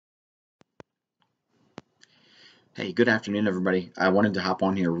Hey, good afternoon, everybody. I wanted to hop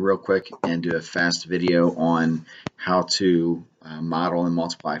on here real quick and do a fast video on how to model and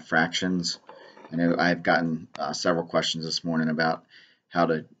multiply fractions. I know I've gotten several questions this morning about how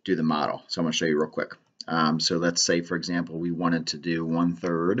to do the model, so I'm going to show you real quick. So let's say, for example, we wanted to do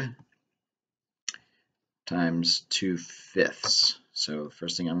 1/3 times 2/5. So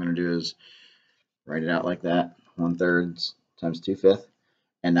first thing I'm going to do is write it out like that, 1/3 times 2/5.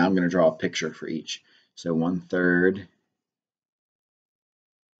 And now I'm going to draw a picture for each. So 1/3.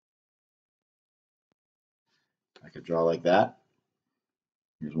 I could draw like that.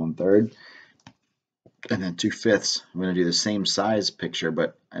 Here's 1/3. And then 2/5. I'm going to do the same size picture,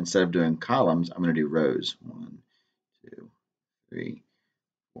 but instead of doing columns, I'm going to do rows. 1, 2, 3,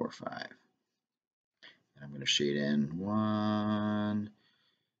 4, 5. And I'm going to shade in 1,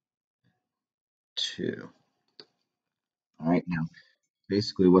 2. All right, now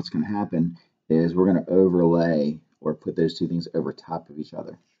basically what's going to happen is we're going to overlay or put those two things over top of each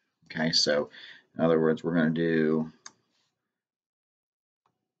other. Okay, so in other words, we're going to do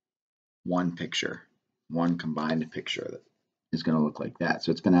one picture, one combined picture that is going to look like that.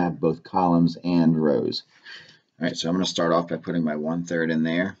 So it's going to have both columns and rows. All right, so I'm going to start off by putting my 1/3 in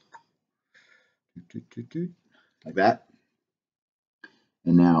there, like that.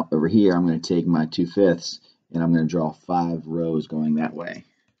 And now over here, I'm going to take my 2/5 and I'm going to draw 5 rows going that way.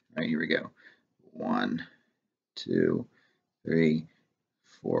 All right, here we go. 1, 2, 3,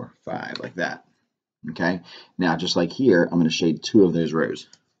 4, 5, like that. Okay, now just like here, I'm going to shade 2 of those rows.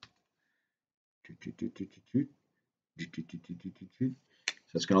 So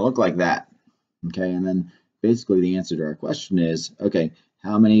it's going to look like that. Okay, and then basically the answer to our question is, okay,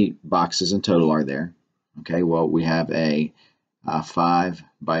 how many boxes in total are there? Okay, well, we have a 5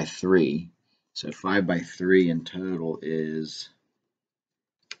 by 3. So 5 by 3 in total is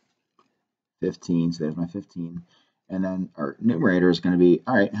 15. So there's my 15. And then our numerator is going to be,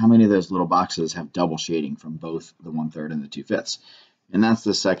 all right, how many of those little boxes have double shading from both the 1/3 and the 2/5? And that's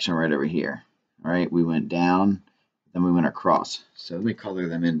this section right over here. All right, we went down, then we went across. So let me color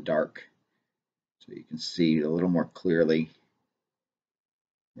them in dark so you can see a little more clearly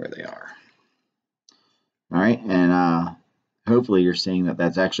where they are. All right, and hopefully you're seeing that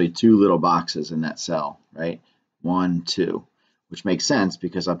that's actually 2 little boxes in that cell, right? 1, 2, which makes sense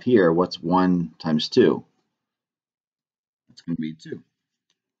because up here, what's 1 times 2? That's going to be 2.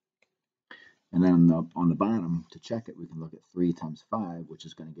 And then on the bottom, to check it, we can look at 3 times 5, which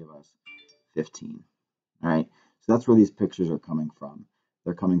is going to give us 15. All right, so that's where these pictures are coming from.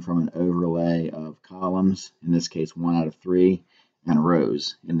 They're coming from an overlay of columns, in this case 1 out of 3, and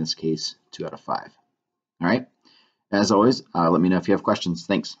rows, in this case 2 out of 5. All right, as always, let me know if you have questions.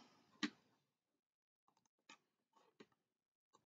 Thanks.